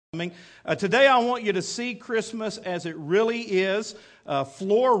Today I want you to see Christmas as it really is.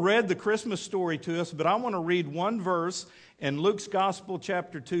 Flora read the Christmas story to us, but I want to read one verse in Luke's Gospel,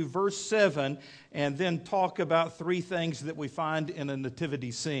 chapter 2, verse 7, and then talk about three things that we find in a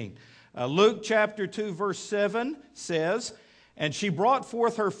nativity scene. Luke chapter 2, verse 7 says, "And she brought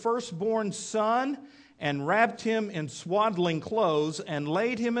forth her firstborn son and wrapped him in swaddling clothes and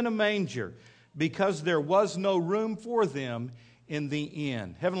laid him in a manger, because there was no room for them in the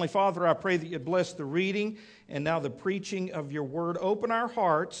inn." Heavenly Father, I pray that you bless the reading and now the preaching of your word. Open our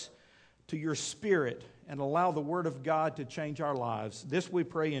hearts to your Spirit and allow the word of God to change our lives. This we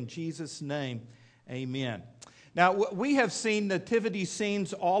pray in Jesus' name. Amen. Now, we have seen nativity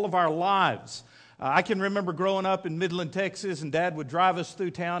scenes all of our lives. I can remember growing up in Midland, Texas, and Dad would drive us through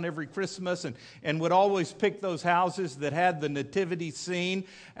town every Christmas and would always pick those houses that had the nativity scene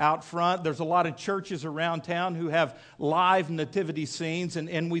out front. There's a lot of churches around town who have live nativity scenes,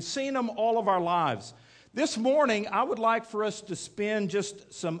 and we've seen them all of our lives. This morning, I would like for us to spend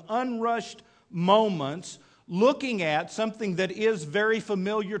just some unrushed moments looking at something that is very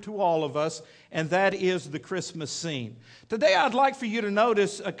familiar to all of us, and that is the Christmas scene. Today I'd like for you to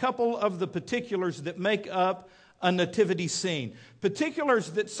notice a couple of the particulars that make up a nativity scene.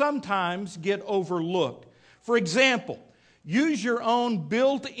 Particulars that sometimes get overlooked. For example, use your own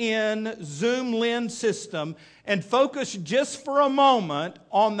built-in zoom lens system and focus just for a moment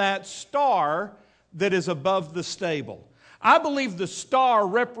on that star that is above the stable. I believe the star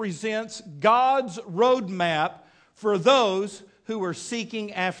represents God's roadmap for those who are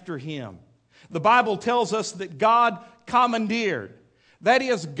seeking after Him. The Bible tells us that God commandeered. That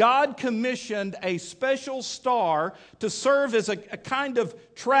is, God commissioned a special star to serve as a kind of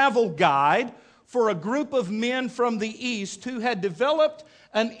travel guide for a group of men from the East who had developed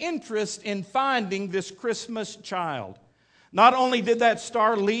an interest in finding this Christmas child. Not only did that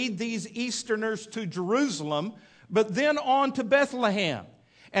star lead these Easterners to Jerusalem, but then on to Bethlehem.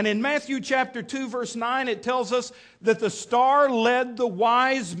 And in Matthew chapter 2, verse 9, it tells us that the star led the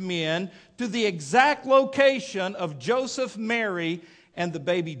wise men to the exact location of Joseph, Mary, and the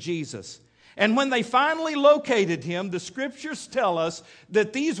baby Jesus. And when they finally located him, the scriptures tell us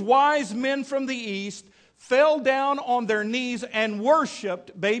that these wise men from the east fell down on their knees and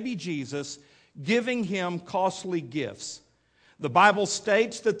worshiped baby Jesus, giving him costly gifts. The Bible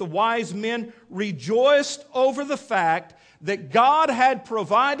states that the wise men rejoiced over the fact that God had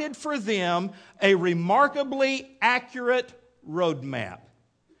provided for them a remarkably accurate roadmap.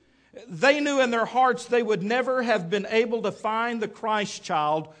 They knew in their hearts they would never have been able to find the Christ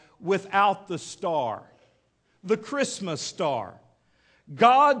child without the star, the Christmas star,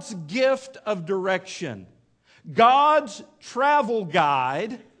 God's gift of direction, God's travel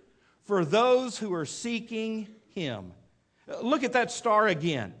guide for those who are seeking Him. Look at that star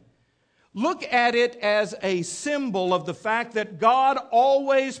again. Look at it as a symbol of the fact that God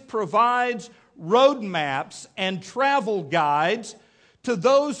always provides roadmaps and travel guides to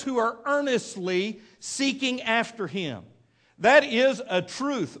those who are earnestly seeking after Him. That is a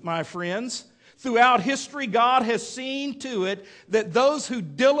truth, my friends. Throughout history, God has seen to it that those who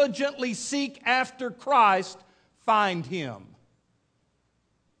diligently seek after Christ find Him.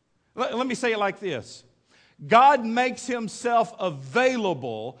 Let me say it like this. God makes Himself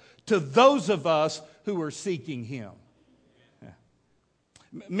available to those of us who are seeking Him.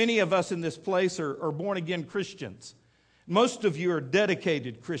 Many of us in this place are born-again Christians. Most of you are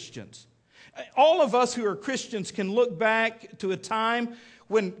dedicated Christians. All of us who are Christians can look back to a time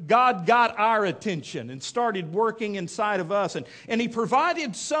when God got our attention and started working inside of us. And He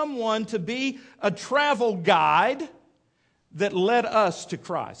provided someone to be a travel guide that led us to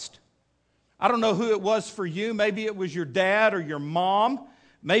Christ. I don't know who it was for you. Maybe it was your dad or your mom.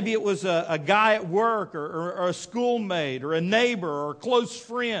 Maybe it was a guy at work or a schoolmate or a neighbor or a close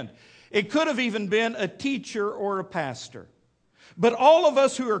friend. It could have even been a teacher or a pastor. But all of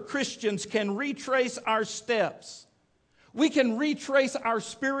us who are Christians can retrace our steps. We can retrace our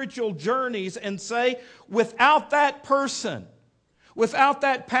spiritual journeys and say, without that person, without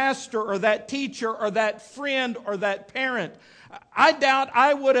that pastor or that teacher or that friend or that parent, I doubt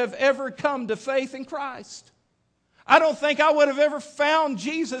I would have ever come to faith in Christ. I don't think I would have ever found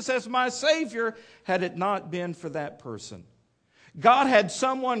Jesus as my Savior had it not been for that person. God had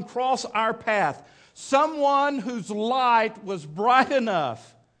someone cross our path, someone whose light was bright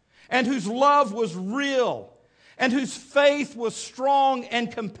enough and whose love was real and whose faith was strong and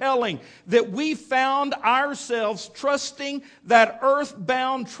compelling that we found ourselves trusting that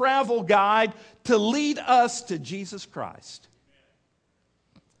earthbound travel guide to lead us to Jesus Christ.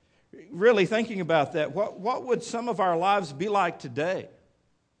 Really thinking about that, what would some of our lives be like today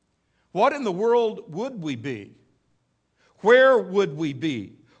what in the world would we be? Where would we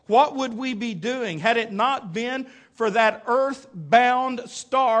be? What would we be doing had it not been for that earth-bound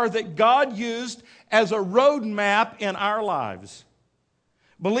star that God used as a roadmap in our lives?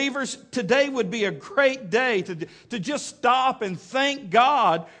 Believers, today would be a great day to just stop and thank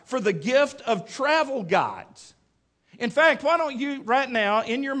God for the gift of travel guides. In fact, why don't you right now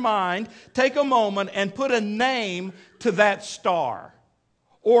in your mind take a moment and put a name to that star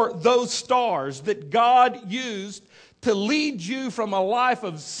or those stars that God used to lead you from a life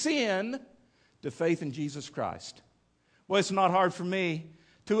of sin to faith in Jesus Christ. Well, it's not hard for me.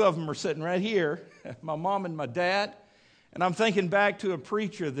 Two of them are sitting right here, my mom and my dad. And I'm thinking back to a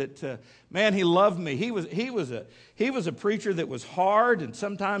preacher that, man, he loved me. He was a preacher that was hard, and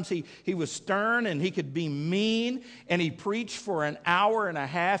sometimes he was stern, and he could be mean, and he preached for an hour and a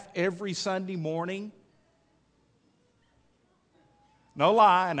half every Sunday morning. No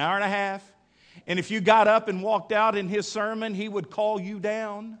lie, an hour and a half. And if you got up and walked out in his sermon, he would call you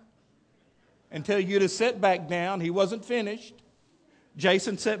down and tell you to sit back down. He wasn't finished.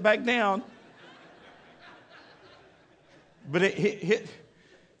 Jason, sit back down. But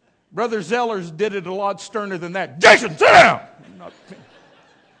Brother Zellers did it a lot sterner than that. Jason, sit down!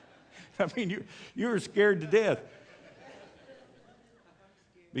 I mean, you were scared to death.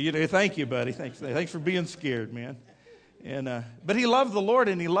 But thank you, buddy. Thanks for being scared, man. But he loved the Lord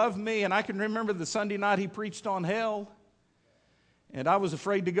and he loved me. And I can remember the Sunday night he preached on hell. And I was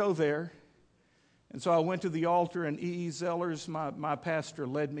afraid to go there. And so I went to the altar, and E.E. Zellers, my pastor,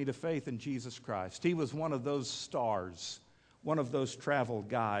 led me to faith in Jesus Christ. He was one of those stars, one of those travel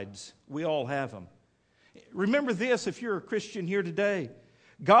guides. We all have them. Remember this, if you're a Christian here today,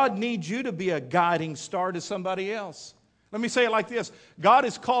 God needs you to be a guiding star to somebody else. Let me say it like this. God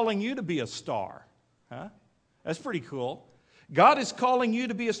is calling you to be a star. Huh? That's pretty cool. God is calling you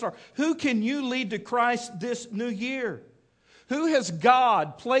to be a star. Who can you lead to Christ this new year? Who has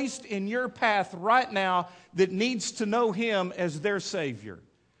God placed in your path right now that needs to know Him as their Savior?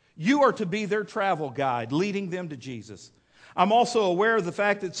 You are to be their travel guide, leading them to Jesus. I'm also aware of the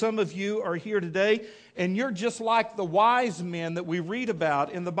fact that some of you are here today and you're just like the wise men that we read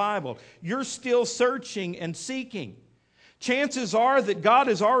about in the Bible. You're still searching and seeking. Chances are that God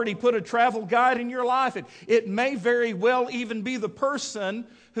has already put a travel guide in your life. It may very well even be the person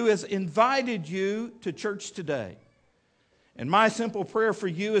who has invited you to church today. And my simple prayer for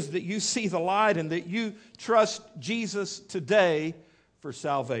you is that you see the light and that you trust Jesus today for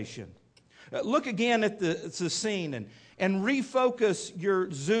salvation. Look again at the scene and refocus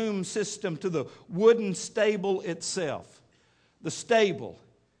your zoom system to the wooden stable itself. The stable.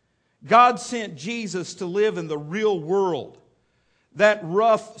 God sent Jesus to live in the real world. That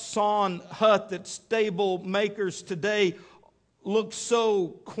rough sawn hut that stable makers today look so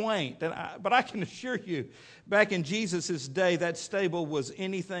quaint. But I can assure you, back in Jesus' day, that stable was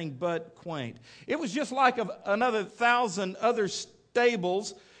anything but quaint. It was just like another 1,000 other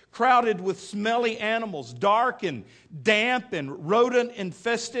stables crowded with smelly animals, dark and damp and rodent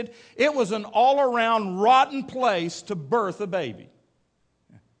infested. It was an all-around rotten place to birth a baby.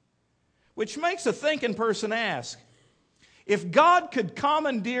 Which makes a thinking person ask, if God could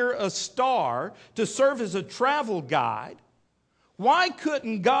commandeer a star to serve as a travel guide, why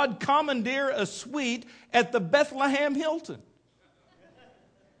couldn't God commandeer a suite at the Bethlehem Hilton?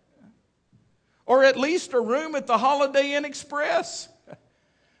 Or at least a room at the Holiday Inn Express? I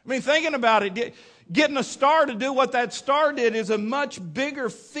mean, thinking about it, getting a star to do what that star did is a much bigger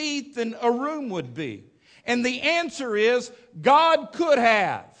feat than a room would be. And the answer is, God could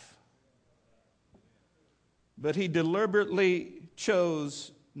have. But He deliberately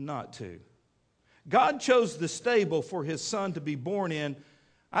chose not to. God chose the stable for His Son to be born in,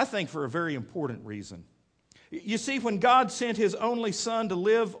 I think, for a very important reason. You see, when God sent His only Son to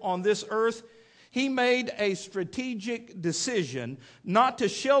live on this earth, He made a strategic decision not to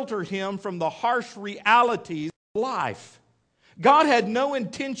shelter Him from the harsh realities of life. God had no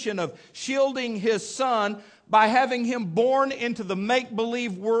intention of shielding His Son by having Him born into the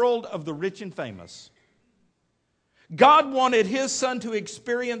make-believe world of the rich and famous. God wanted His Son to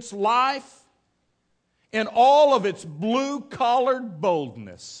experience life in all of its blue-collared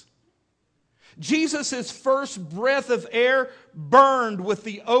boldness. Jesus' first breath of air burned with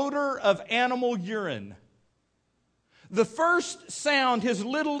the odor of animal urine. The first sound His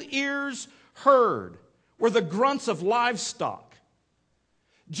little ears heard were the grunts of livestock.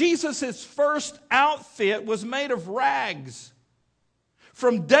 Jesus' first outfit was made of rags.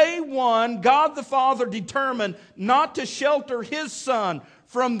 From day one, God the Father determined not to shelter His Son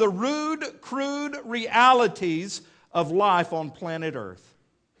from the rude, crude realities of life on planet Earth.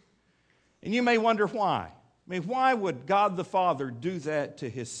 And you may wonder why. Why would God the Father do that to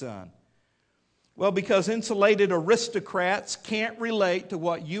His Son? Well, because insulated aristocrats can't relate to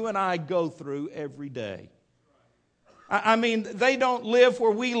what you and I go through every day. They don't live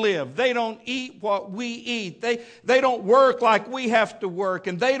where we live. They don't eat what we eat. They don't work like we have to work.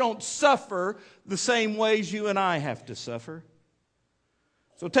 And they don't suffer the same ways you and I have to suffer.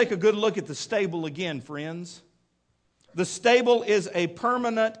 So take a good look at the stable again, friends. The stable is a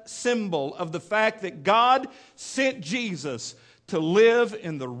permanent symbol of the fact that God sent Jesus to live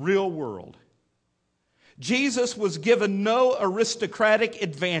in the real world. Jesus was given no aristocratic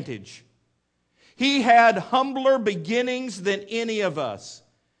advantage. He had humbler beginnings than any of us.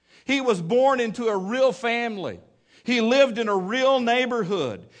 He was born into a real family. He lived in a real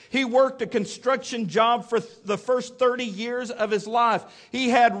neighborhood. He worked a construction job for the first 30 years of his life. He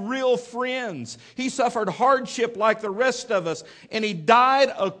had real friends. He suffered hardship like the rest of us. And he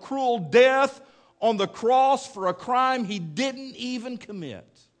died a cruel death on the cross for a crime he didn't even commit.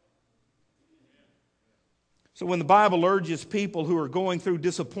 So when the Bible urges people who are going through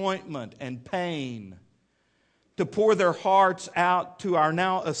disappointment and pain to pour their hearts out to our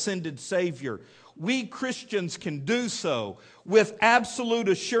now ascended Savior, we Christians can do so with absolute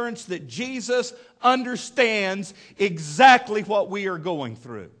assurance that Jesus understands exactly what we are going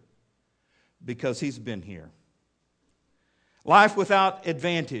through because He's been here. Life without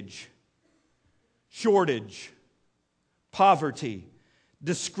advantage, shortage, poverty,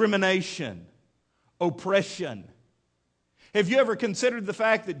 discrimination, oppression. Have you ever considered the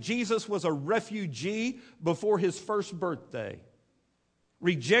fact that Jesus was a refugee before His first birthday?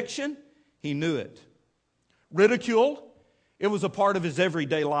 Rejection? He knew it. Ridicule? It was a part of His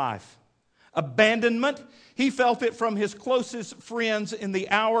everyday life. Abandonment? He felt it from His closest friends in the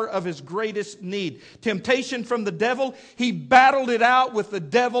hour of His greatest need. Temptation from the devil? He battled it out with the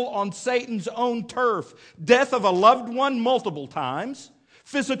devil on Satan's own turf. Death of a loved one multiple times.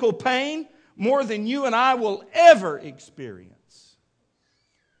 Physical pain? More than you and I will ever experience.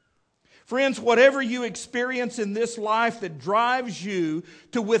 Friends, whatever you experience in this life that drives you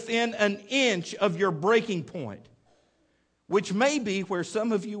to within an inch of your breaking point, which may be where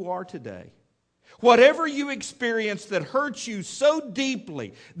some of you are today, whatever you experience that hurts you so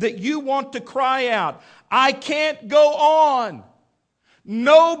deeply that you want to cry out, I can't go on.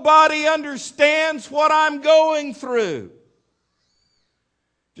 Nobody understands what I'm going through.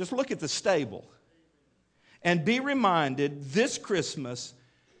 Just look at the stable and be reminded this Christmas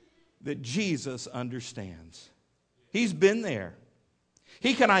that Jesus understands. He's been there.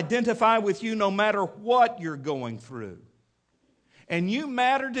 He can identify with you no matter what you're going through. And you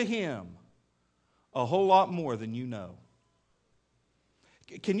matter to Him a whole lot more than you know.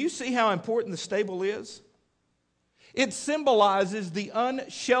 Can you see how important the stable is? It symbolizes the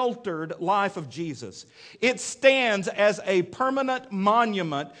unsheltered life of Jesus. It stands as a permanent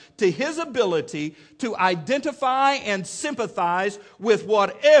monument to His ability to identify and sympathize with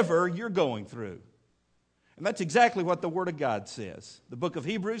whatever you're going through. And that's exactly what the Word of God says. The book of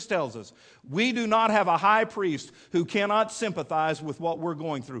Hebrews tells us, we do not have a high priest who cannot sympathize with what we're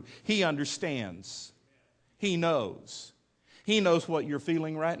going through. He understands. He knows. He knows what you're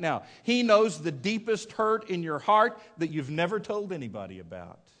feeling right now. He knows the deepest hurt in your heart that you've never told anybody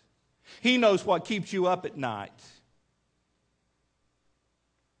about. He knows what keeps you up at night.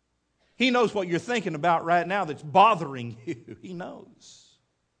 He knows what you're thinking about right now that's bothering you. He knows.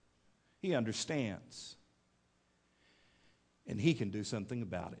 He understands. And He can do something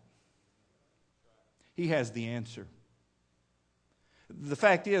about it. He has the answer. The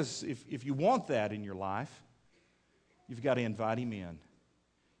fact is, if you want that in your life, you've got to invite Him in.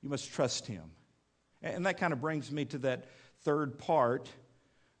 You must trust Him. And that kind of brings me to that third part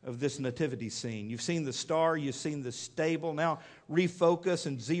of this nativity scene. You've seen the star, you've seen the stable. Now refocus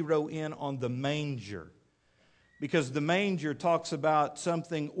and zero in on the manger. Because the manger talks about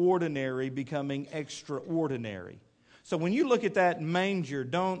something ordinary becoming extraordinary. So when you look at that manger,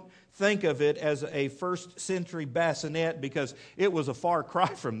 don't think of it as a first century bassinet, because it was a far cry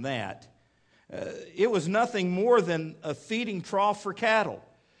from that. It was nothing more than a feeding trough for cattle.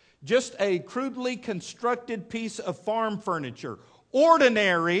 Just a crudely constructed piece of farm furniture.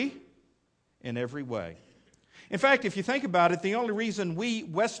 Ordinary in every way. In fact, if you think about it, the only reason we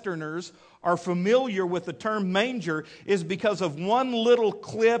Westerners are familiar with the term manger is because of one little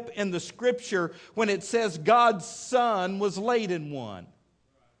clip in the Scripture when it says God's Son was laid in one.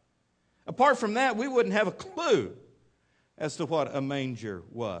 Apart from that, we wouldn't have a clue as to what a manger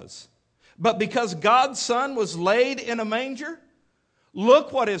was. But because God's Son was laid in a manger,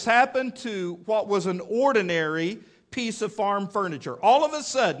 look what has happened to what was an ordinary piece of farm furniture. All of a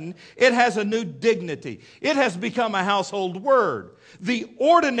sudden, it has a new dignity. It has become a household word. The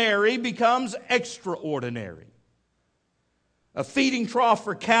ordinary becomes extraordinary. A feeding trough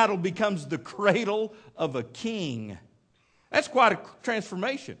for cattle becomes the cradle of a king. That's quite a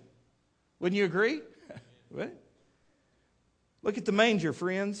transformation. Wouldn't you agree? Look at the manger,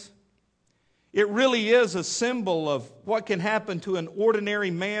 friends. It really is a symbol of what can happen to an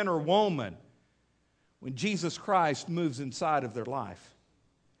ordinary man or woman when Jesus Christ moves inside of their life.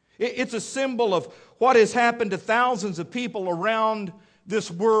 It's a symbol of what has happened to thousands of people around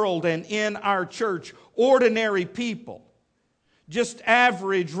this world and in our church. Ordinary people. Just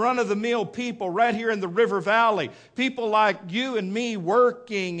average, run-of-the-mill people right here in the River Valley. People like you and me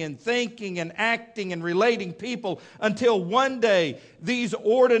working and thinking and acting and relating people until one day these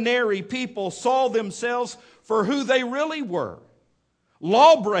ordinary people saw themselves for who they really were.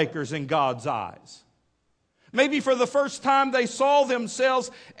 Lawbreakers in God's eyes. Maybe for the first time they saw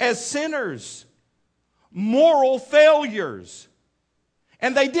themselves as sinners, moral failures.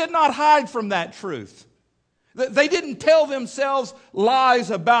 And they did not hide from that truth. They didn't tell themselves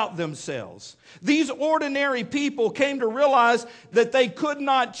lies about themselves. These ordinary people came to realize that they could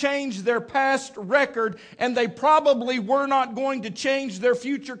not change their past record, and they probably were not going to change their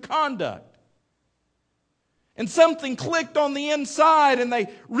future conduct. And something clicked on the inside, and they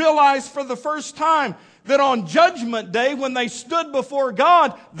realized for the first time that on Judgment Day, when they stood before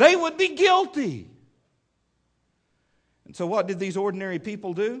God, they would be guilty. And so what did these ordinary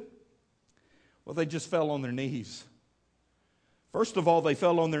people do? Well, they just fell on their knees. First of all, they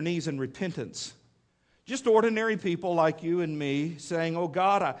fell on their knees in repentance. Just ordinary people like you and me saying, oh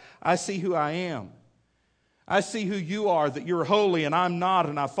God, I see who I am. I see who you are, that you're holy and I'm not,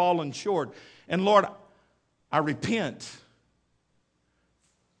 and I've fallen short. And Lord, I repent.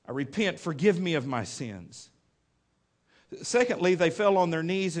 I repent, forgive me of my sins. Secondly, they fell on their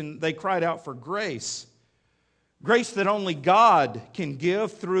knees and they cried out for grace. Grace that only God can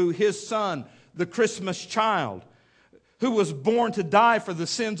give through His Son, the Christmas child, who was born to die for the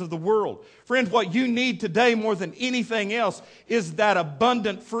sins of the world. Friend, what you need today more than anything else is that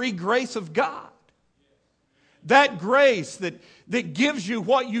abundant free grace of God. That grace that gives you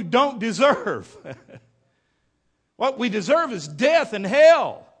what you don't deserve. What we deserve is death and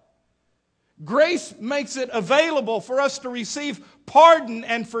hell. Grace makes it available for us to receive pardon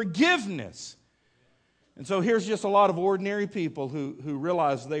and forgiveness. And so here's just a lot of ordinary people who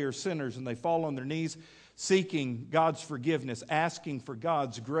realize they are sinners, and they fall on their knees seeking God's forgiveness, asking for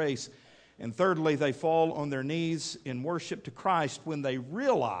God's grace. And thirdly, they fall on their knees in worship to Christ when they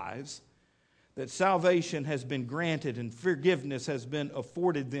realize that salvation has been granted and forgiveness has been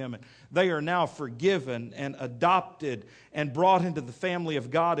afforded them. They are now forgiven and adopted and brought into the family of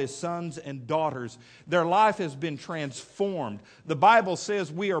God as sons and daughters. Their life has been transformed. The Bible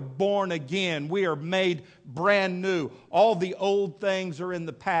says we are born again. We are made brand new. All the old things are in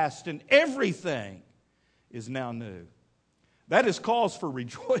the past and everything is now new. That is cause for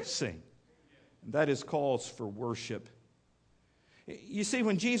rejoicing. That is cause for worship. You see,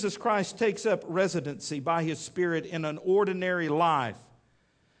 when Jesus Christ takes up residency by His Spirit in an ordinary life,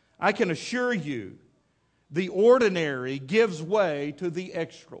 I can assure you the ordinary gives way to the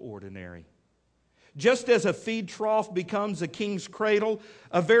extraordinary. Just as a feed trough becomes a king's cradle,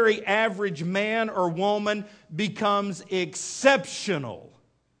 a very average man or woman becomes exceptional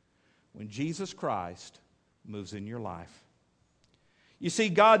when Jesus Christ moves in your life. You see,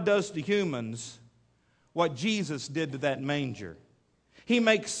 God does to humans what Jesus did to that manger. He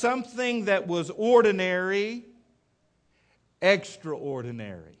makes something that was ordinary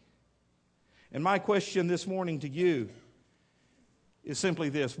extraordinary. And my question this morning to you is simply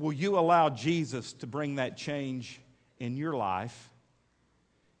this: will you allow Jesus to bring that change in your life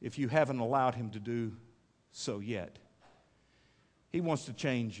if you haven't allowed Him to do so yet? He wants to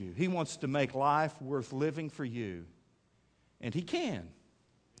change you. He wants to make life worth living for you. And He can.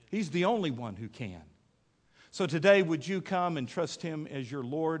 He's the only one who can. So today, would you come and trust Him as your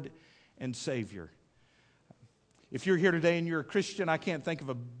Lord and Savior? If you're here today and you're a Christian, I can't think of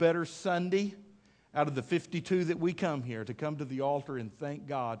a better Sunday out of the 52 that we come here to come to the altar and thank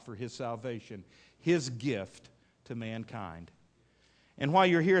God for His salvation, His gift to mankind. And while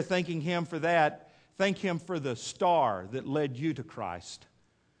you're here thanking Him for that, thank Him for the star that led you to Christ,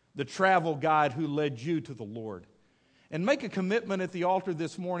 the travel guide who led you to the Lord. And make a commitment at the altar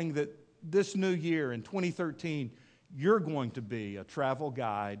this morning that this new year in 2013, you're going to be a travel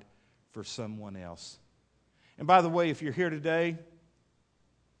guide for someone else. And by the way, if you're here today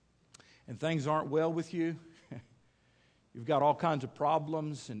and things aren't well with you, you've got all kinds of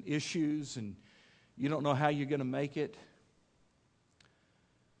problems and issues, and You don't know how you're going to make it.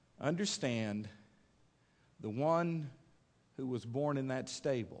 Understand, the one who was born in that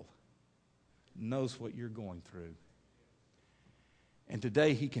stable knows what you're going through. And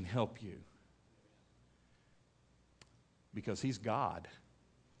today he can help you. Because he's God.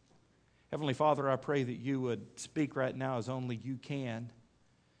 Heavenly Father, I pray that you would speak right now as only you can.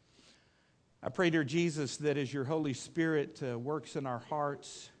 I pray, dear Jesus, that as your Holy Spirit works in our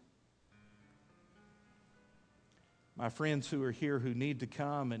hearts, my friends who are here who need to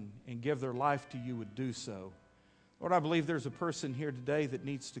come and give their life to you would do so. Lord, I believe there's a person here today that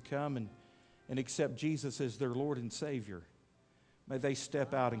needs to come and accept Jesus as their Lord and Savior. May they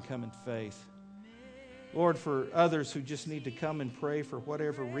step out and come in faith. Lord, for others who just need to come and pray for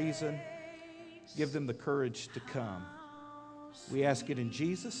whatever reason, give them the courage to come. We ask it in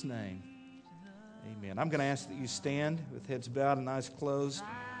Jesus' name. Amen. I'm going to ask that you stand with heads bowed and eyes closed.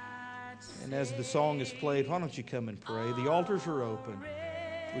 And as the song is played, why don't you come and pray? The altars are open.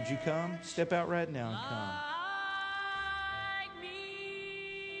 Would you come? Step out right now and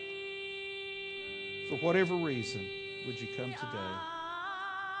come. For whatever reason, would you come today?